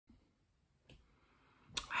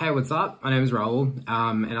Hey, what's up? My name is Raul,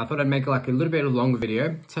 and I thought I'd make like a little bit of a longer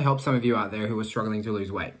video to help some of you out there who are struggling to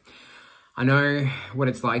lose weight. I know what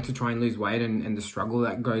it's like to try and lose weight and the struggle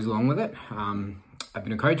that goes along with it. I've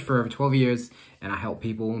been a coach for over 12 years and I help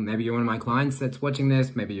people. Maybe you're one of my clients that's watching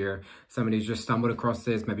this. Maybe you're somebody who's just stumbled across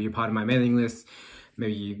this. Maybe you're part of my mailing list.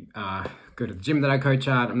 Maybe you go to the gym that I coach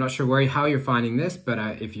at. I'm not sure how you're finding this, but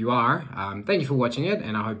if you are, thank you for watching it.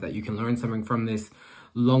 And I hope that you can learn something from this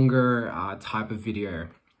longer type of video.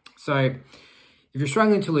 So if you're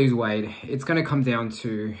struggling to lose weight, it's going to come down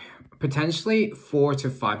to potentially 4 to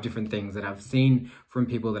 5 different things that I've seen from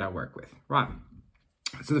people that I work with, right?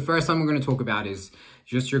 So the first one we're going to talk about is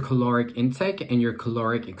just your caloric intake and your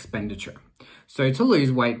caloric expenditure. So to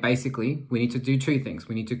lose weight, basically, we need to do 2 things.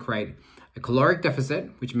 We need to create a caloric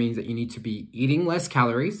deficit, which means that you need to be eating less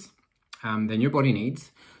calories than your body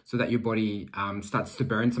needs so that your body starts to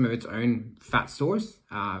burn some of its own fat stores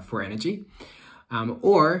for energy.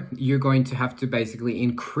 Or you're going to have to basically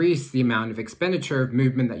increase the amount of expenditure of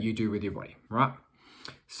movement that you do with your body, right?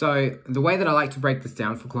 So the way that I like to break this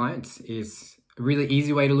down for clients is a really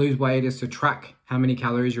easy way to lose weight is to track how many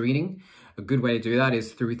calories you're eating. A good way to do that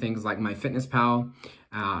is through things like MyFitnessPal,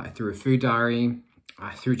 through a food diary,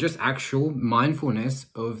 through just actual mindfulness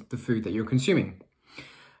of the food that you're consuming.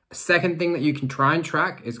 A second thing that you can try and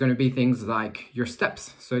track is going to be things like your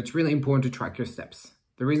steps. So it's really important to track your steps.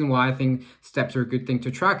 The reason why I think steps are a good thing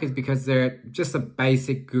to track is because they're just a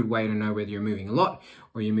basic good way to know whether you're moving a lot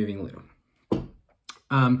or you're moving a little.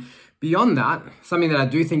 Beyond that, something that I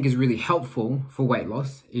do think is really helpful for weight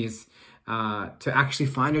loss is to actually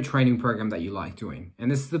find a training program that you like doing.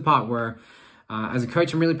 And this is the part where, as a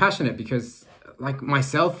coach, I'm really passionate because, like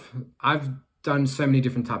myself, I've done so many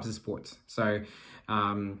different types of sports. So,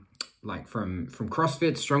 like from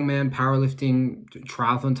CrossFit, strongman, powerlifting,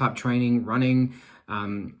 triathlon type training, running,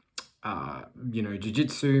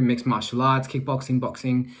 jiu-jitsu, mixed martial arts, kickboxing,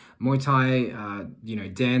 boxing, Muay Thai,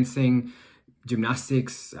 dancing,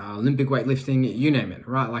 gymnastics, Olympic weightlifting, you name it,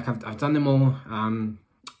 right? Like I've done them all.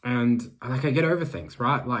 And like I get over things,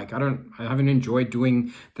 right? Like I haven't enjoyed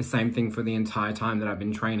doing the same thing for the entire time that I've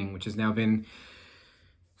been training, which has now been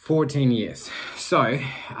 14 years. So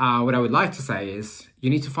what I would like to say is you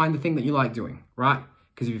need to find the thing that you like doing, right?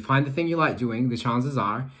 Because if you find the thing you like doing, the chances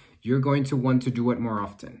are you're going to want to do it more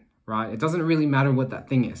often, right? It doesn't really matter what that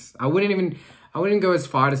thing is. I wouldn't go as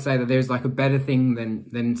far to say that there's like a better thing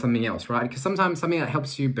than something else, right? Because sometimes something that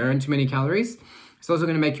helps you burn too many calories, it's also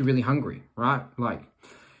going to make you really hungry, right? Like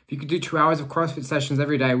if you could do 2 hours of CrossFit sessions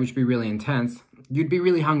every day, which would be really intense, you'd be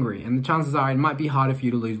really hungry. And the chances are it might be harder for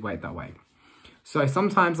you to lose weight that way. So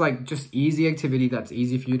sometimes like just easy activity that's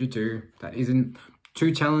easy for you to do, that isn't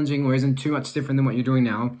too challenging or isn't too much different than what you're doing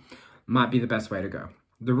now, might be the best way to go.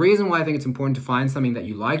 The reason why I think it's important to find something that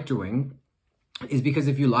you like doing is because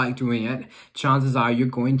if you like doing it, chances are you're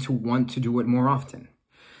going to want to do it more often.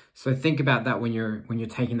 So think about that when you're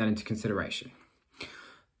taking that into consideration.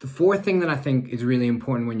 The fourth thing that I think is really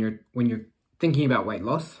important when you're thinking about weight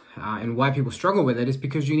loss and why people struggle with it is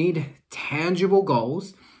because you need tangible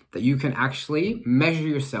goals that you can actually measure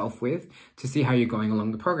yourself with to see how you're going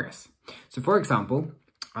along the progress. So for example,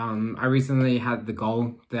 I recently had the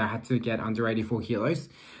goal that I had to get under 84 kilos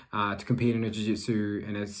to compete in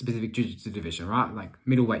a specific jiu-jitsu division, right? Like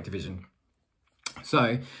middleweight division.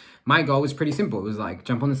 So my goal was pretty simple. It was like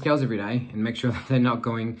jump on the scales every day and make sure that they're not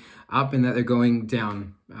going up and that they're going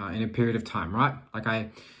down in a period of time, right? Like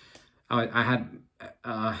I've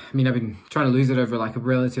been trying to lose it over like a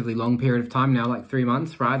relatively long period of time now, like 3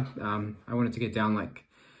 months, right? I wanted to get down like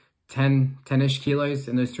 10-ish kilos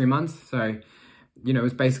in those 3 months. So, it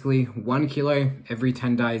was basically 1 kilo every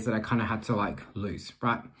 10 days that I kind of had to like lose,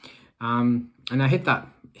 right? And I hit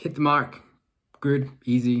the mark, good,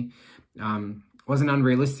 easy, wasn't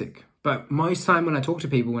unrealistic. But most time when I talk to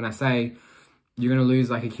people, when I say you're going to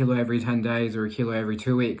lose like 1 kilo every 10 days or 1 kilo every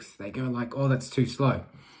 2 weeks, they go like, oh, that's too slow.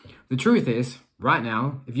 The truth is right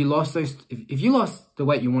now, if you lost the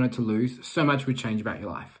weight you wanted to lose, so much would change about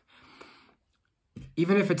your life.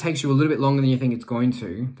 Even if it takes you a little bit longer than you think it's going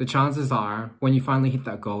to, the chances are when you finally hit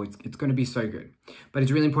that goal, it's going to be so good. But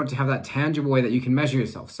it's really important to have that tangible way that you can measure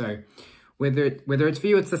yourself. So whether it's for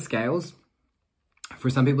you, it's the scales. For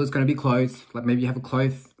some people, it's going to be clothes. Like maybe you have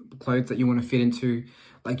clothes that you want to fit into.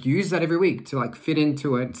 Like use that every week to like fit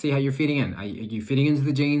into it, see how you're fitting in. Are you fitting into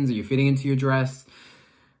the jeans? Are you fitting into your dress?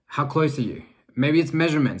 How close are you? Maybe it's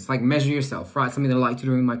measurements, like measure yourself, right? Something that I like to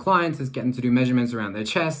do with my clients is get them to do measurements around their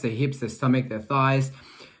chest, their hips, their stomach, their thighs,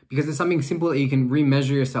 because it's something simple that you can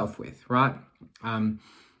re-measure yourself with, right? And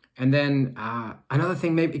then another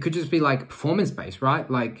thing, maybe it could just be like performance-based, right?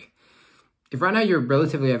 Like if right now you're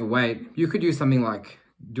relatively overweight, you could use something like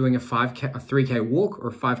doing a 3K walk or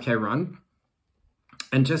a 5K run,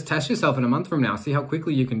 and just test yourself in a month from now. See how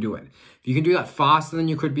quickly you can do it. If you can do that faster than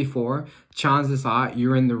you could before, chances are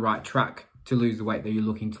you're in the right track to lose the weight that you're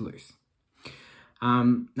looking to lose.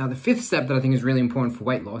 Now, the fifth step that I think is really important for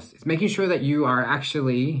weight loss is making sure that you are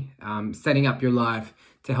actually setting up your life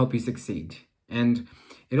to help you succeed. And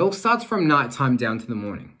it all starts from nighttime down to the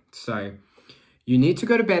morning. So you need to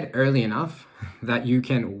go to bed early enough that you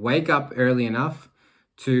can wake up early enough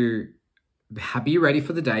to be ready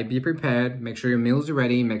for the day, be prepared, make sure your meals are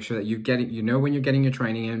ready, make sure that you know when you're getting your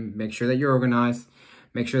training in, make sure that you're organized,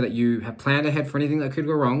 make sure that you have planned ahead for anything that could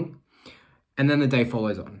go wrong, and then the day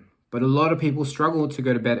follows on. But a lot of people struggle to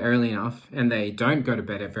go to bed early enough, and they don't go to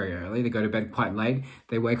bed very early. They go to bed quite late.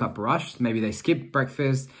 They wake up rushed. Maybe they skip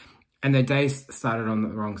breakfast, and their day started on the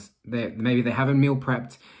wrong. Maybe they haven't meal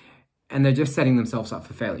prepped, and they're just setting themselves up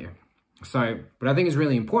for failure. So what I think is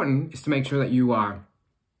really important is to make sure that you are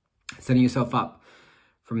setting yourself up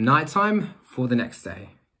from nighttime for the next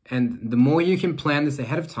day. And the more you can plan this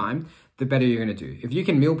ahead of time, the better you're going to do. If you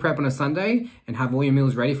can meal prep on a Sunday and have all your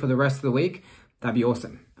meals ready for the rest of the week, that'd be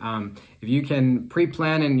awesome. If you can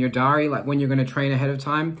pre-plan in your diary, like when you're going to train ahead of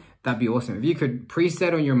time, that'd be awesome. If you could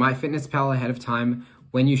preset on your MyFitnessPal ahead of time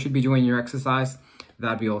when you should be doing your exercise,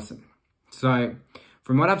 that'd be awesome. So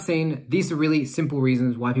from what I've seen, these are really simple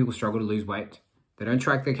reasons why people struggle to lose weight. They don't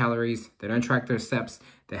track their calories. They don't track their steps.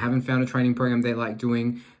 They haven't found a training program they like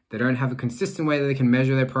doing. They don't have a consistent way that they can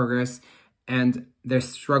measure their progress. And they're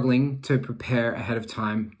struggling to prepare ahead of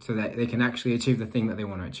time so that they can actually achieve the thing that they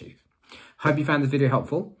want to achieve. Hope you found this video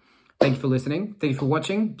helpful. Thank you for listening. Thank you for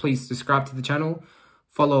watching. Please subscribe to the channel.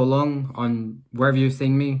 Follow along on wherever you're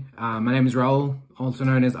seeing me. My name is Raul, also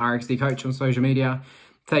known as RXD Coach on social media.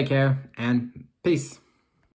 Take care and peace.